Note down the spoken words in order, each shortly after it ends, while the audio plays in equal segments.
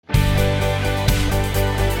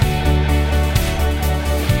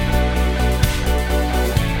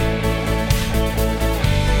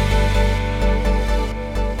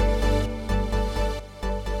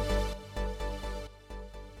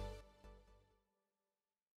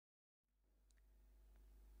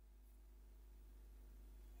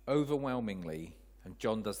overwhelmingly, and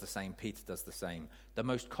John does the same, Peter does the same, the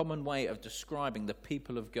most common way of describing the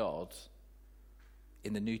people of God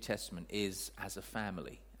in the New Testament is as a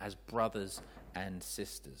family, as brothers and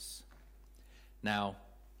sisters. Now,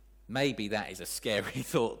 maybe that is a scary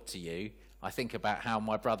thought to you. I think about how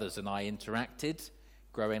my brothers and I interacted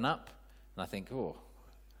growing up, and I think, oh,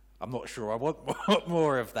 I'm not sure I want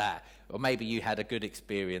more of that. Or maybe you had a good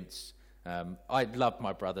experience. I loved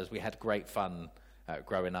my brothers. We had great fun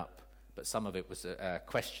growing up, but some of it was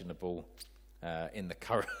questionable in the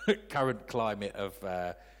current climate of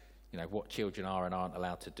what children are and aren't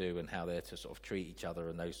allowed to do and how they're to sort of treat each other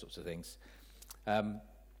and those sorts of things.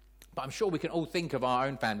 But I'm sure we can all think of our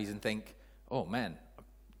own families and think, oh man,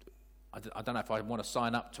 I don't know if I want to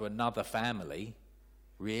sign up to another family.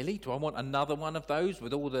 Really? Do I want another one of those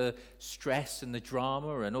with all the stress and the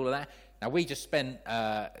drama and all of that? Now, we just spent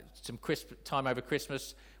some time over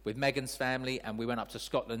Christmas with Megan's family, and we went up to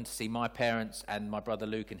Scotland to see my parents and my brother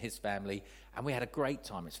Luke and his family, and we had a great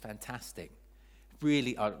time. It's fantastic.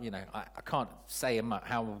 Really, I can't say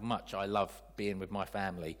how much I love being with my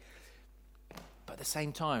family. But at the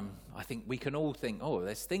same time, I think we can all think, oh,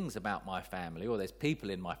 there's things about my family, or there's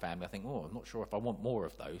people in my family. I think, oh, I'm not sure if I want more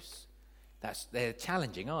of those. They're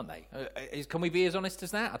challenging, aren't they? Can we be as honest as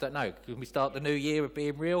that? I don't know. Can we start the new year with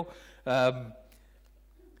being real?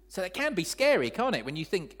 So it can be scary, can't it? When you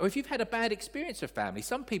think, or if you've had a bad experience with family,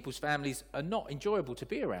 some people's families are not enjoyable to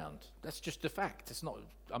be around. That's just a fact.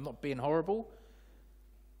 I'm not being horrible.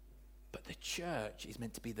 But the church is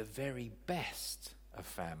meant to be the very best of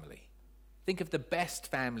family. Think of the best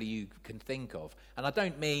family you can think of. And I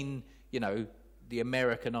don't mean, the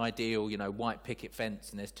American ideal, white picket fence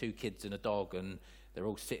and there's 2 kids and a dog and they're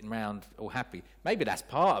all sitting around all happy. Maybe that's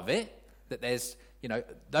part of it, that there's,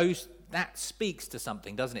 that speaks to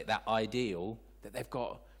something, doesn't it? That ideal, that they've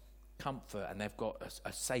got comfort and they've got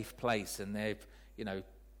a safe place and they've,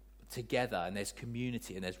 together and there's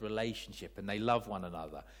community and there's relationship and they love one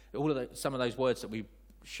another. Some of those words that we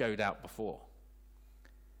showed out before.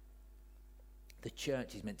 The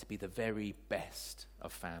church is meant to be the very best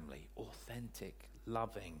of family. Authentic,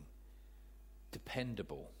 loving,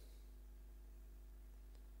 dependable.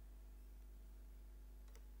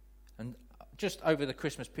 And just over the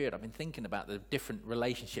Christmas period, I've been thinking about the different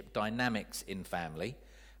relationship dynamics in family.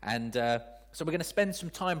 And so we're going to spend some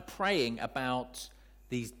time praying about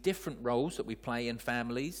these different roles that we play in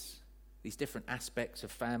families, these different aspects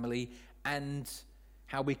of family, and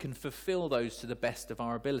how we can fulfill those to the best of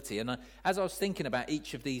our ability. And as I was thinking about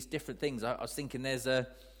each of these different things, I was thinking there's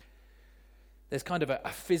kind of a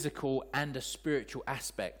physical and a spiritual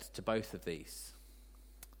aspect to both of these.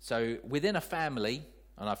 So within a family,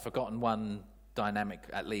 and I've forgotten one dynamic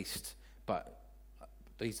at least, but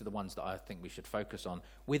these are the ones that I think we should focus on.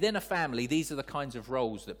 Within a family, these are the kinds of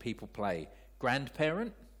roles that people play.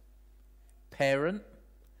 Grandparent, parent,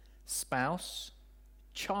 spouse,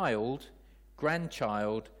 child,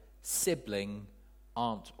 grandchild, sibling,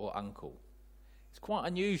 aunt or uncle. It's quite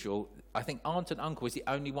unusual. I think aunt and uncle is the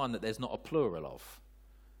only one that there's not a plural of,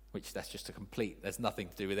 which that's just there's nothing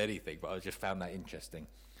to do with anything, but I just found that interesting.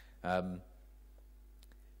 So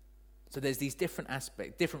there's these different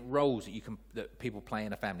aspects, different roles that people play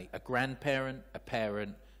in a family. A grandparent, a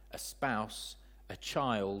parent, a spouse, a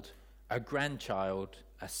child, a grandchild,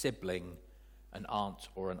 a sibling, an aunt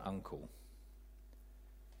or an uncle.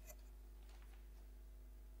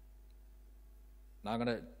 Now I'm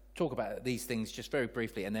going to talk about these things just very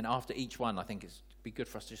briefly, and then after each one, I think it'd be good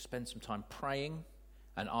for us to spend some time praying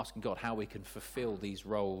and asking God how we can fulfill these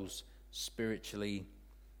roles spiritually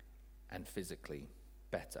and physically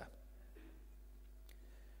better.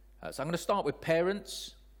 So I'm going to start with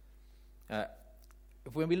parents.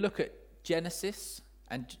 When we look at Genesis,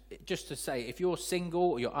 and just to say, if you're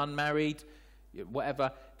single or you're unmarried,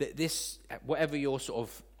 whatever, whatever your sort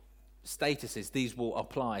of status is, these will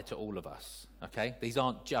apply to all of us. Okay, these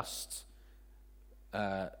aren't just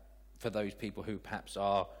for those people who perhaps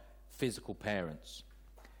are physical parents.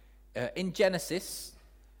 In Genesis,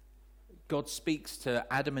 God speaks to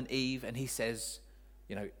Adam and Eve, and He says,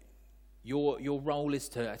 your role is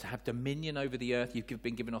to have dominion over the earth. You've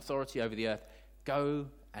been given authority over the earth. Go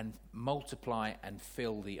and multiply and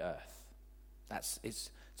fill the earth.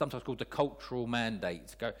 It's sometimes called the cultural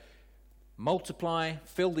mandate. Go multiply,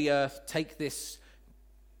 fill the earth, take this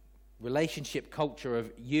relationship culture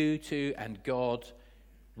of you two and God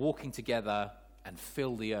walking together and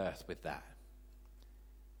fill the earth with that.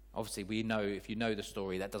 Obviously, we know, if you know the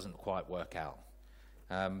story, that doesn't quite work out.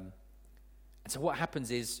 And so what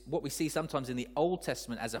happens is, what we see sometimes in the Old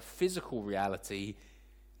Testament as a physical reality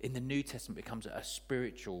in the New Testament becomes a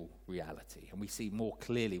spiritual reality, and we see more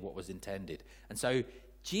clearly what was intended. And so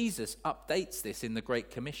Jesus updates this in the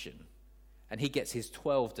Great Commission, and he gets his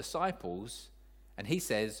 12 disciples, and he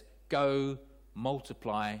says, go,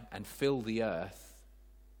 multiply, and fill the earth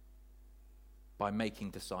by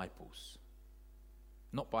making disciples.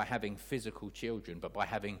 Not by having physical children, but by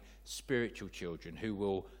having spiritual children who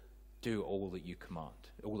will do all that you command.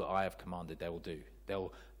 All that I have commanded, they will do.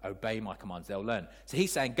 They'll obey my commands, they'll learn. So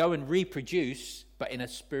he's saying, go and reproduce, but in a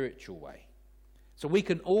spiritual way. So we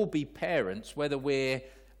can all be parents, whether we're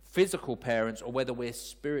physical parents or whether we're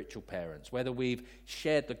spiritual parents, whether we've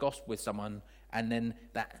shared the gospel with someone and then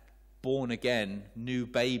that born again, new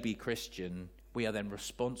baby Christian, we are then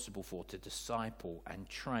responsible for to disciple and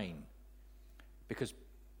train. Because,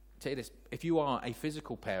 tell you this, if you are a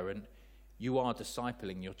physical parent, you are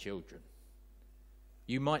discipling your children.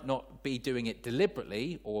 You might not be doing it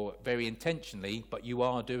deliberately or very intentionally, but you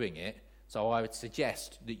are doing it. So I would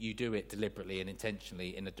suggest that you do it deliberately and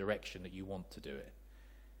intentionally in the direction that you want to do it.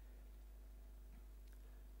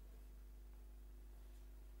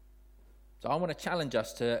 So I want to challenge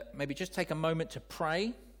us to maybe just take a moment to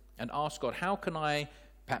pray and ask God, how can I,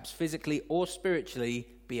 perhaps physically or spiritually,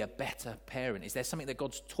 be a better parent? Is there something that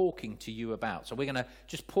God's talking to you about? So we're going to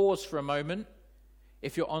just pause for a moment.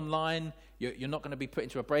 If you're online, you're not going to be put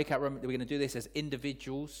into a breakout room. We're going to do this as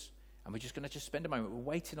individuals, and we're just going to spend a moment. We're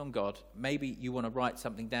waiting on God. Maybe you want to write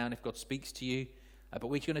something down if God speaks to you, but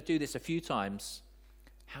we're going to do this a few times.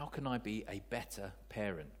 How can I be a better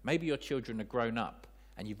parent? Maybe your children are grown up,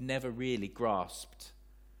 and you've never really grasped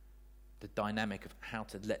the dynamic of how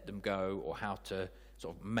to let them go or how to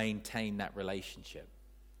sort of maintain that relationship.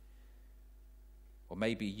 Or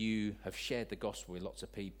maybe you have shared the gospel with lots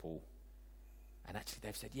of people, and actually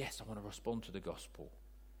they've said, yes, I want to respond to the gospel.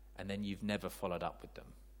 And then you've never followed up with them.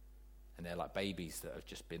 And they're like babies that have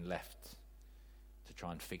just been left to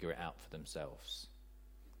try and figure it out for themselves.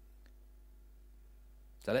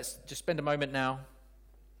 So let's just spend a moment now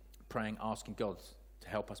praying, asking God to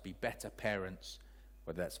help us be better parents,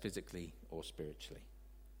 whether that's physically or spiritually.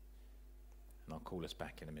 And I'll call us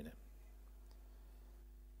back in a minute.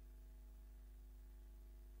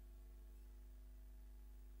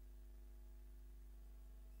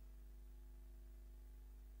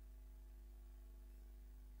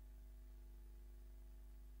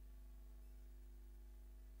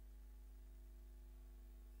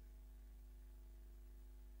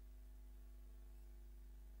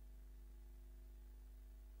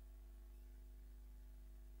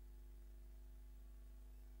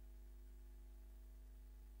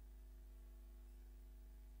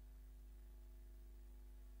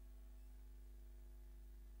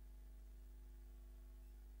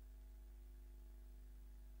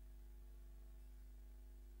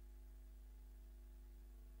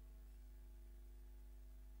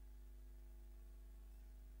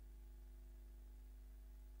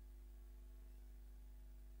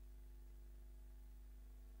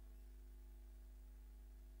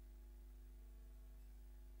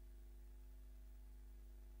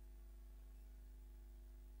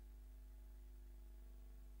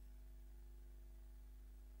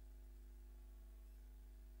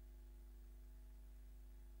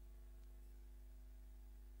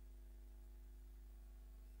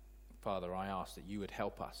 Father, I ask that you would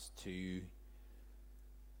help us to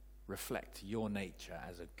reflect your nature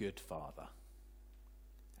as a good father,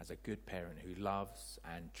 as a good parent who loves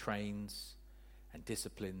and trains and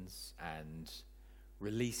disciplines and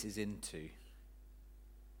releases into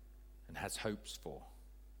and has hopes for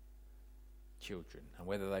children. And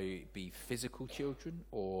whether they be physical children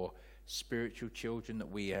or spiritual children that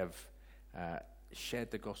we have shared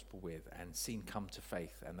the gospel with and seen come to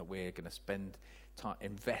faith, and that we're going to spend time,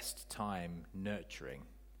 invest time nurturing.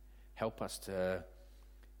 Help us to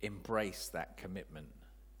embrace that commitment,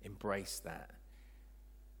 embrace that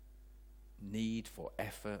need for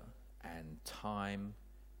effort and time,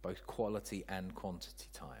 both quality and quantity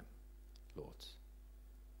time, Lord.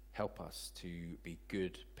 Help us to be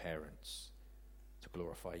good parents, to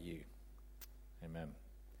glorify you. Amen.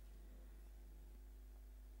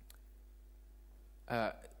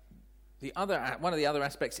 One of the other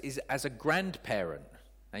aspects is as a grandparent.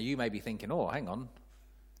 Now you may be thinking, "Oh, hang on,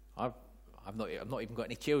 I've not even got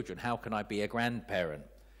any children. How can I be a grandparent?"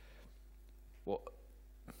 Well,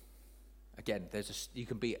 again, you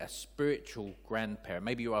can be a spiritual grandparent.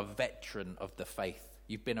 Maybe you're a veteran of the faith.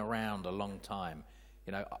 You've been around a long time.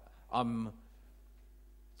 You know, I'm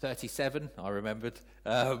 37. I remembered,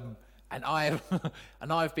 and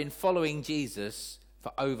I've been following Jesus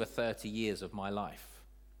for over 30 years of my life.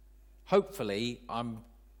 Hopefully, I'm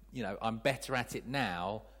I'm better at it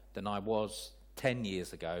now than I was 10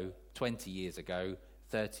 years ago, 20 years ago,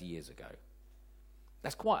 30 years ago.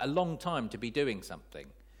 That's quite a long time to be doing something.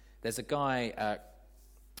 There's a guy, I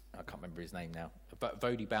can't remember his name now, but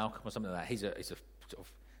Vodi Balcom or something like that. He's a sort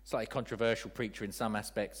of slightly controversial preacher in some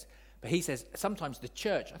aspects. But he says sometimes the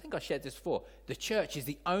church, I think I shared this before, the church is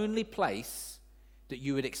the only place that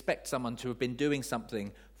you would expect someone to have been doing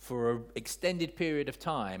something for an extended period of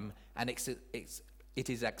time, and it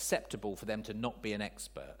is acceptable for them to not be an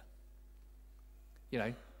expert.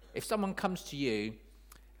 If someone comes to you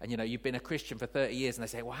and, you've been a Christian for 30 years and they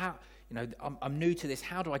say, well, how, I'm new to this.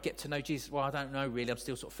 How do I get to know Jesus? Well, I don't know really. I'm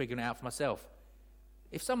still sort of figuring it out for myself.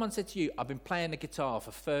 If someone said to you, I've been playing the guitar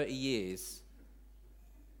for 30 years,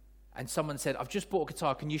 and someone said, I've just bought a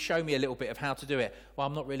guitar, can you show me a little bit of how to do it? Well,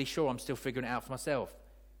 I'm not really sure. I'm still figuring it out for myself.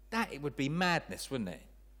 It would be madness, wouldn't it?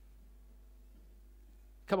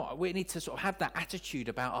 Come on, we need to sort of have that attitude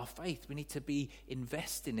about our faith. We need to be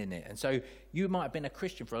investing in it. And so you might have been a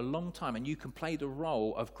Christian for a long time and you can play the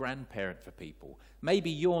role of grandparent for people. Maybe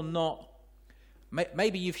you're not,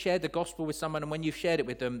 maybe you've shared the gospel with someone, and when you've shared it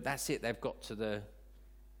with them, that's it, they've got to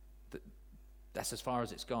that's as far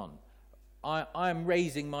as it's gone. I'm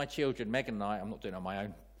raising my children, Megan and I'm not doing it on my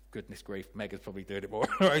own. Goodness grief, Megan's probably doing it more on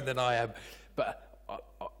her own than I am. But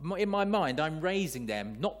in my mind, I'm raising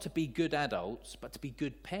them not to be good adults, but to be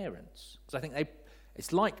good parents. Because I think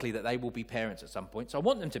it's likely that they will be parents at some point. So I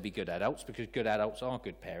want them to be good adults, because good adults are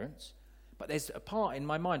good parents. But there's a part in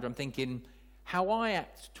my mind where I'm thinking, how I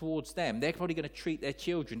act towards them, they're probably going to treat their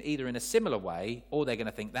children either in a similar way, or they're going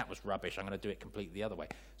to think, that was rubbish, I'm going to do it completely the other way.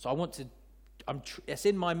 So it's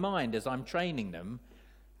in my mind as I'm training them,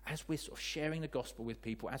 as we're sort of sharing the gospel with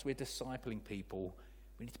people, as we're discipling people,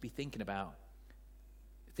 we need to be thinking about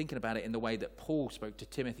it in the way that Paul spoke to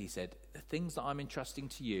Timothy, said, the things that I'm entrusting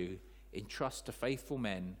to you, entrust to faithful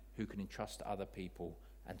men who can entrust to other people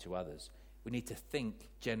and to others. We need to think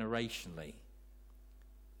generationally.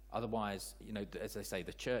 Otherwise, as they say,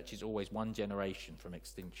 the church is always one generation from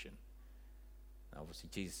extinction. Now, obviously,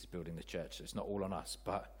 Jesus is building the church, so it's not all on us,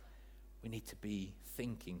 but we need to be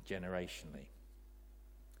thinking generationally.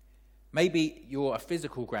 Maybe you're a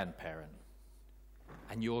physical grandparent,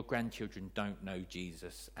 and your grandchildren don't know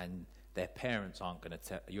Jesus, and their parents aren't going to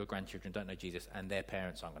tell. Your grandchildren don't know Jesus, and their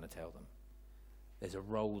parents aren't going to tell them. There's a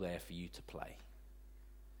role there for you to play.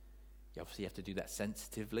 You obviously have to do that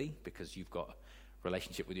sensitively, because you've got a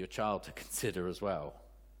relationship with your child to consider as well.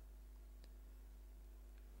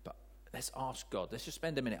 But let's ask God. Let's just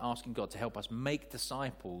spend a minute asking God to help us make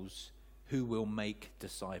disciples who will make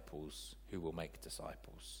disciples who will make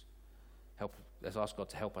disciples. Let's ask God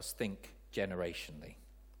to help us think generationally.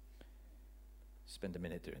 Spend a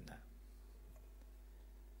minute doing that.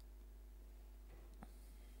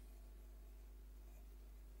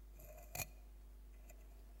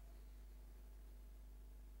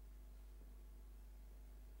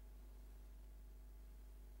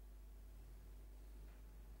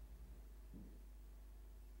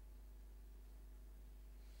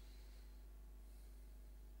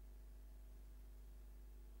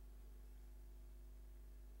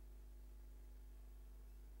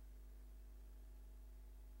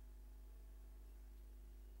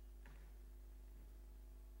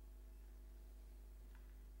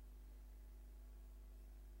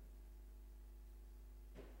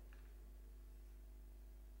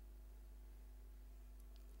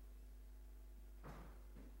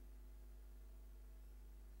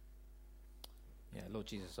 Lord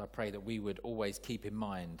Jesus, I pray that we would always keep in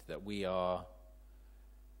mind that we are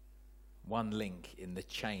one link in the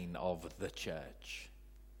chain of the church.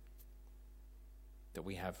 That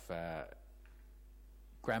we have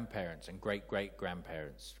grandparents and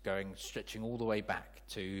great-great-grandparents stretching all the way back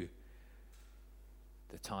to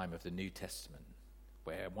the time of the New Testament,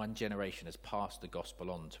 where one generation has passed the gospel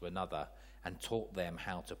on to another and taught them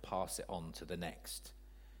how to pass it on to the next.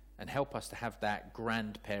 And help us to have that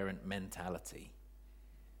grandparent mentality,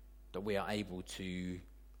 that we are able to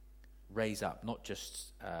raise up not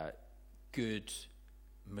just good,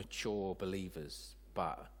 mature believers,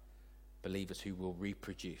 but believers who will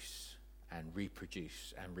reproduce and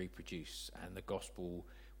reproduce and reproduce, and the gospel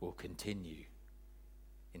will continue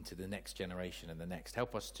into the next generation and the next.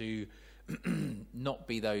 Help us to not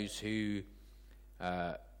be those who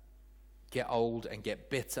get old and get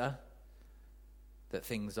bitter, that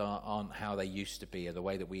things aren't how they used to be or the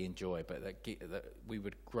way that we enjoy, but that we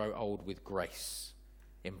would grow old with grace,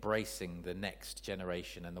 embracing the next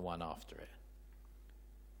generation and the one after it.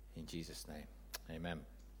 In Jesus' name, amen.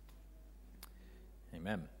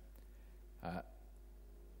 Amen.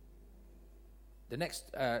 The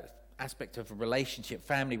next aspect of a relationship,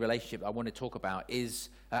 family relationship, I want to talk about is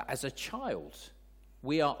as a child.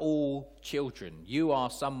 We are all children. You are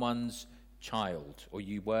someone's child, or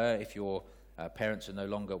you were if your parents are no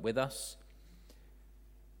longer with us.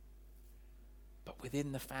 But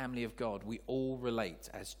within the family of God, we all relate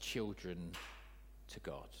as children to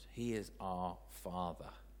God. He is our Father.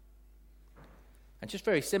 And just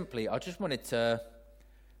very simply, I just wanted to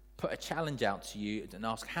put a challenge out to you and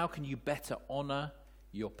ask, how can you better honor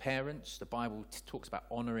your parents? The Bible talks about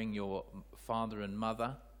honoring your father and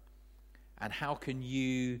mother. And how can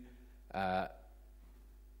you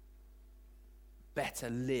better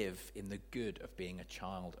live in the good of being a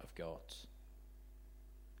child of God?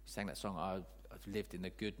 You sang that song, I've lived in the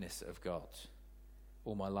goodness of God.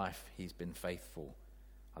 All my life, he's been faithful.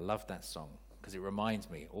 I love that song because it reminds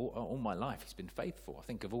me, all my life, he's been faithful. I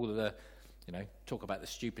think of all of the, talk about the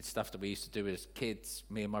stupid stuff that we used to do as kids,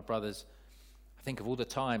 me and my brothers. I think of all the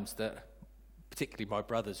times that particularly my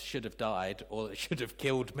brothers should have died or should have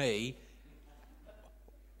killed me.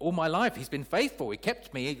 All my life, he's been faithful. He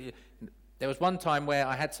kept me. There was one time where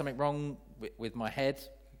I had something wrong with my head.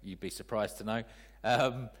 You'd be surprised to know.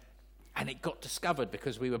 And it got discovered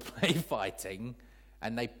because we were play fighting.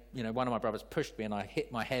 And one of my brothers pushed me and I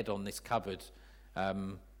hit my head on this cupboard.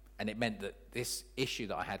 And it meant that this issue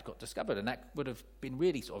that I had got discovered. And that would have been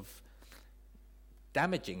really sort of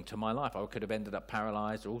damaging to my life. I could have ended up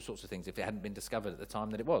paralyzed or all sorts of things if it hadn't been discovered at the time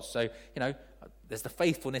that it was. So, there's the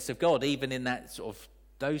faithfulness of God, even in that sort of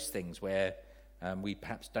those things where we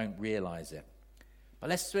perhaps don't realize it. But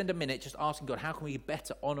let's spend a minute just asking God, how can we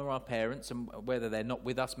better honor our parents, and whether they're not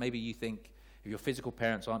with us? Maybe you think if your physical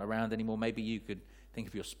parents aren't around anymore, maybe you could think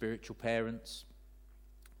of your spiritual parents,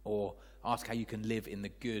 or ask how you can live in the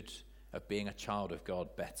good of being a child of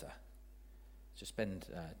God better. So spend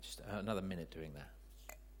just another minute doing that.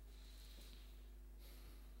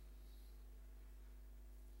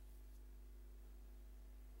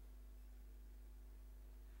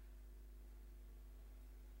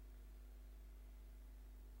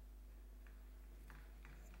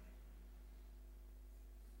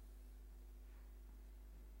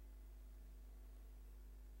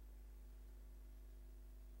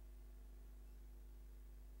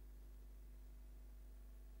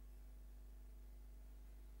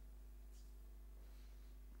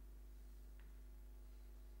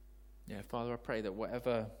 Yeah, Father, I pray that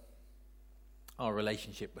whatever our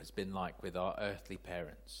relationship has been like with our earthly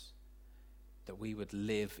parents, that we would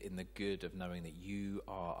live in the good of knowing that you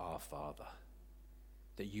are our Father,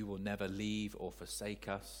 that you will never leave or forsake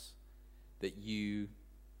us, that you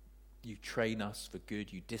train us for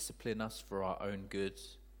good, you discipline us for our own good,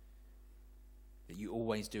 that you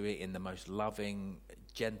always do it in the most loving,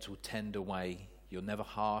 gentle, tender way. You're never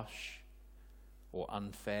harsh or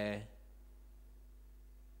unfair.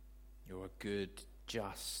 You're a good,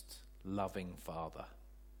 just, loving Father.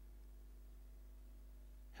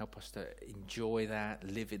 Help us to enjoy that,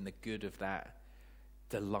 live in the good of that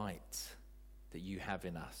delight that you have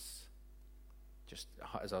in us. Just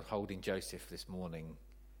as I was holding Joseph this morning,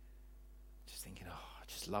 just thinking, I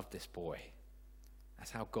just love this boy.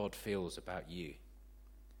 That's how God feels about you.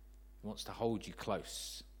 He wants to hold you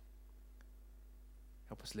close.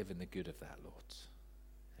 Help us live in the good of that, Lord.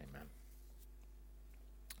 Amen.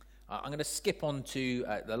 I'm going to skip on to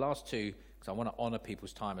the last two because I want to honour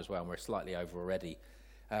people's time as well, and we're slightly over already.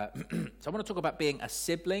 So I want to talk about being a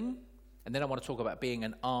sibling, and then I want to talk about being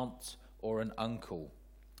an aunt or an uncle.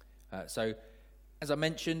 So, as I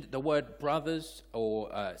mentioned, the word brothers or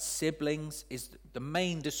siblings is the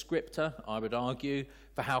main descriptor, I would argue,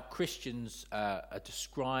 for how Christians are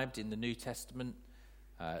described in the New Testament.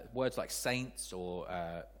 Words like saints or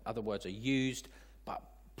other words are used, but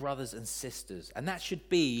brothers and sisters. And that should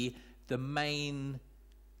be the main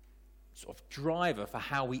sort of driver for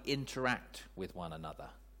how we interact with one another.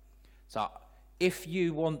 So if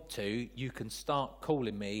you want to, you can start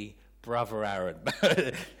calling me Brother Aaron.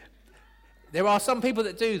 There are some people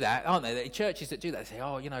that do that, aren't there? Churches that do that. They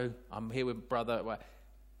say, I'm here with brother.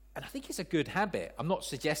 And I think it's a good habit. I'm not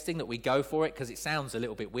suggesting that we go for it because it sounds a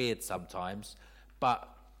little bit weird sometimes. But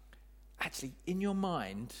actually, in your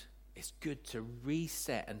mind, it's good to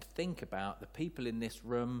reset and think about the people in this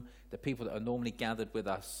room, the people that are normally gathered with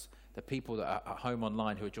us, the people that are at home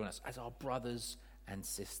online who are joining us as our brothers and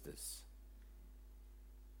sisters.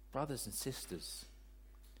 Brothers and sisters.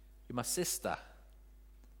 You're my sister.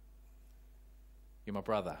 You're my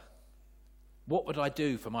brother. What would I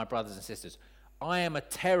do for my brothers and sisters? I am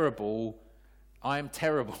terrible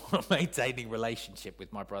at maintaining relationship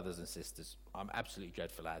with my brothers and sisters. I'm absolutely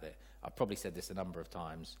dreadful at it. I've probably said this a number of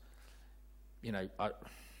times.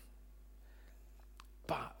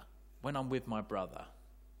 But when I'm with my brother,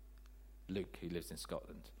 Luke, who lives in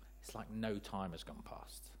Scotland, it's like no time has gone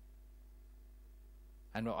past.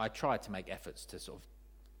 And I try to make efforts to sort of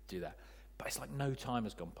do that. But it's like no time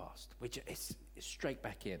has gone past. It's straight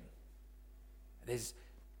back in.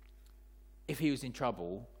 If he was in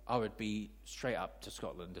trouble, I would be straight up to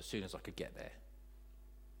Scotland as soon as I could get there.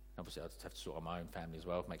 Obviously, I'd have to sort out my own family as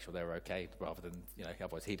well, make sure they were okay, rather than,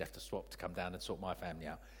 otherwise he'd have to swap to come down and sort my family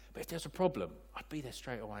out. But if there's a problem, I'd be there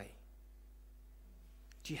straight away.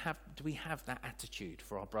 Do we have that attitude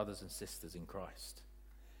for our brothers and sisters in Christ?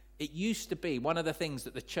 It used to be one of the things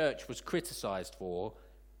that the church was criticised for,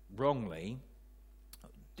 wrongly.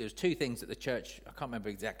 There's two things that the church, I can't remember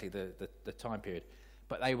exactly the time period,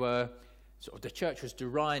 but they were the church was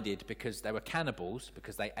derided because they were cannibals,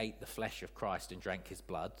 because they ate the flesh of Christ and drank his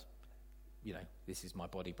blood. This is my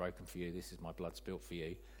body broken for you, this is my blood spilt for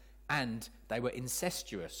you. And they were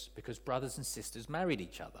incestuous because brothers and sisters married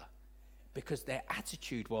each other, because their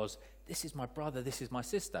attitude was, this is my brother, this is my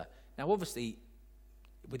sister. Now, obviously,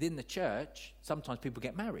 within the church, sometimes people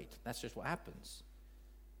get married. That's just what happens.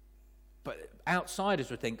 But outsiders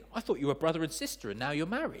would think, I thought you were brother and sister and now you're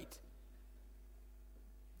married.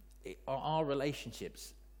 Are our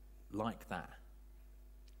relationships like that?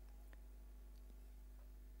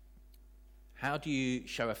 How do you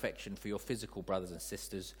show affection for your physical brothers and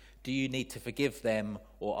sisters? Do you need to forgive them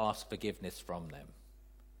or ask forgiveness from them?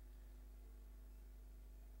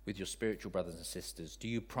 With your spiritual brothers and sisters, do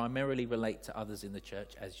you primarily relate to others in the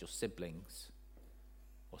church as your siblings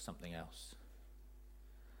or something else?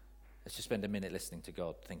 Let's just spend a minute listening to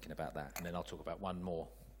God, thinking about that, and then I'll talk about one more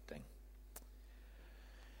thing.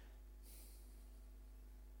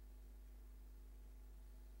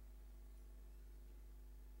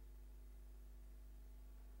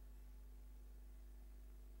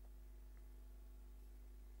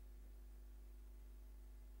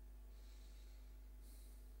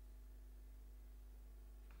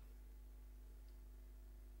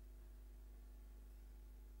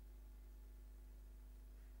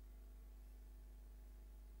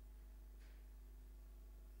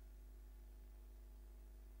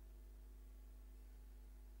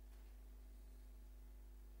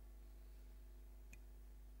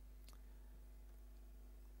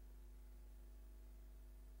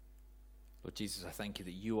 Lord Jesus, I thank you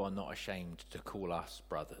that you are not ashamed to call us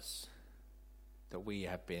brothers, that we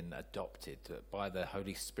have been adopted, that by the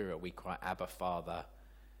Holy Spirit we cry, Abba, Father.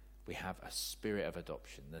 We have a spirit of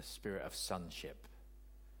adoption, the spirit of sonship.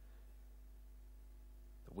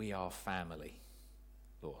 That we are family,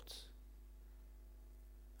 Lord.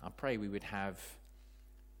 I pray we would have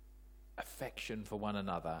affection for one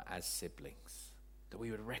another as siblings, that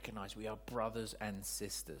we would recognize we are brothers and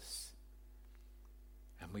sisters,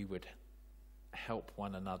 and we would help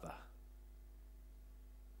one another.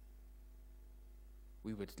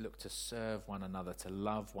 We would look to serve one another, to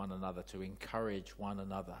love one another, to encourage one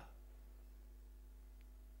another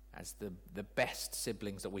as the best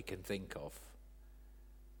siblings that we can think of.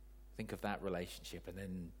 Think of that relationship and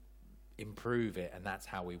then improve it, and that's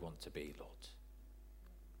how we want to be, Lord.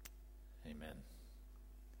 Amen.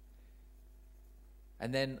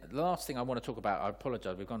 And then the last thing I want to talk about, I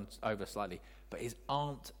apologize, we've gone over slightly, but is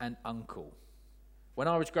aunt and uncle. When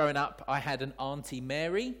I was growing up, I had an Auntie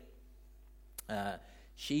Mary.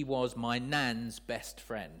 She was my nan's best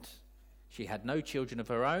friend. She had no children of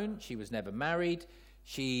her own. She was never married.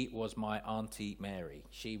 She was my Auntie Mary.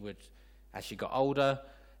 She would, as she got older,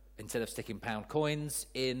 instead of sticking pound coins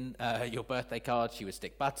in your birthday card, she would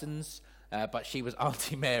stick buttons. But she was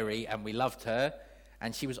Auntie Mary, and we loved her.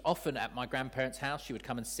 And she was often at my grandparents' house. She would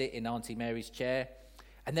come and sit in Auntie Mary's chair.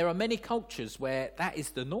 And there are many cultures where that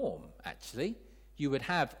is the norm, actually. You would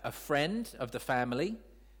have a friend of the family,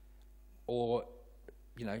 or,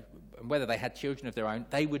 whether they had children of their own,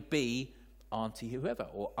 they would be auntie whoever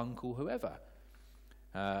or uncle whoever.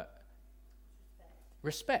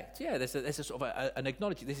 Respect, yeah. There's a sort of an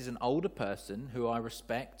acknowledgement. This is an older person who I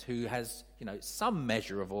respect, who has, some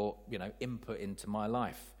measure of, input into my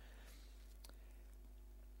life.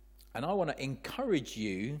 And I want to encourage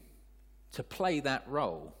you to play that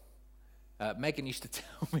role. Megan used to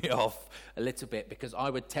tell me off a little bit because I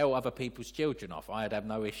would tell other people's children off. I'd have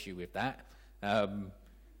no issue with that. I'm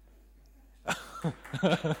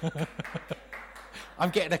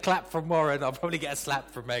getting a clap from Warren. I'll probably get a slap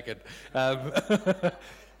from Megan. And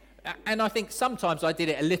I think sometimes I did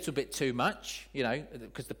it a little bit too much,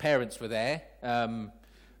 because the parents were there.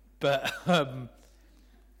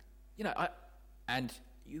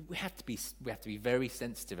 We have to be very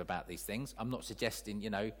sensitive about these things. I'm not suggesting,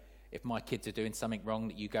 if my kids are doing something wrong,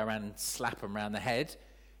 that you go around and slap them around the head.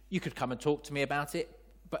 You could come and talk to me about it,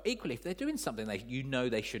 But equally, if they're doing something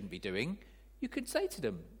they shouldn't be doing, you could say to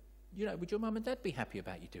them, would your mum and dad be happy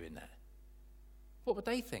about you doing that? What would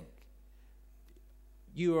they think?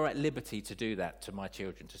 You are at liberty to do that to my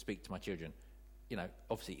children, to speak to my children,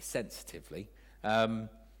 obviously sensitively, because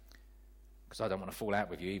I don't want to fall out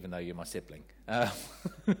with you, even though you're my sibling. But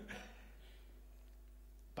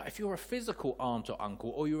if you're a physical aunt or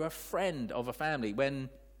uncle, or you're a friend of a family,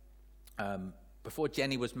 before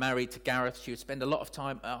Jenny was married to Gareth, she would spend a lot of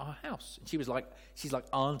time at our house. And she's like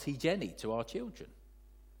Auntie Jenny to our children.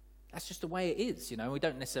 That's just the way it is, We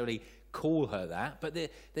don't necessarily call her that, but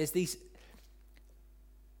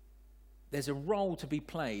there's a role to be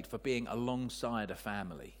played for being alongside a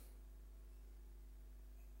family.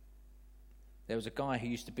 There was a guy who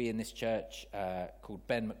used to be in this church called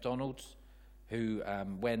Ben McDonald, who,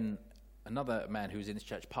 when another man who was in this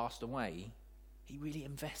church passed away, he really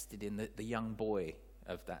invested in the young boy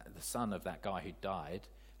the son of that guy who died,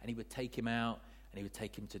 and he would take him out and he would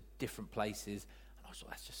take him to different places. And I thought,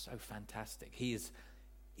 that's just so fantastic. He's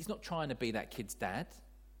not trying to be that kid's dad,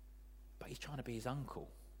 but he's trying to be his uncle.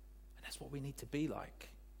 And that's what we need to be like.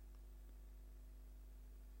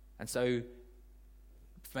 And so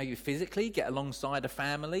maybe physically get alongside a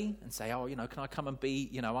family and say, can I come and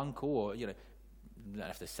be, uncle? Or, you don't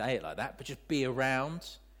have to say it like that, but just be around.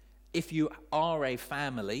 If you are a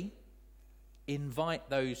family, invite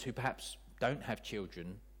those who perhaps don't have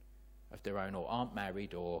children of their own or aren't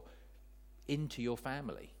married or into your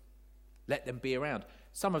family. Let them be around.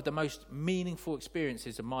 Some of the most meaningful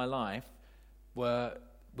experiences of my life were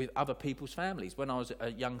with other people's families. When I was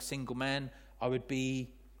a young single man, I would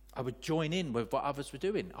join in with what others were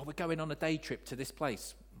doing. We're going on a day trip to this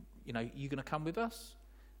place. You going to come with us?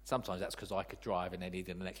 Sometimes that's because I could drive and they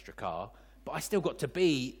needed an extra car. But I still got to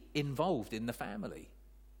be involved in the family.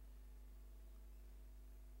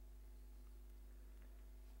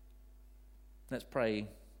 Let's pray,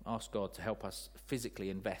 ask God to help us physically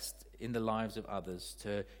invest in the lives of others,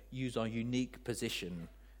 to use our unique position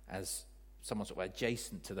as someone sort of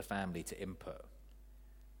adjacent to the family to input,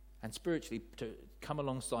 and spiritually to come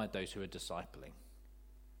alongside those who are discipling,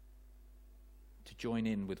 to join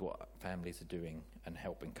in with what families are doing and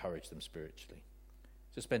help encourage them spiritually.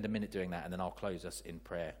 So spend a minute doing that, and then I'll close us in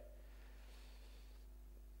prayer.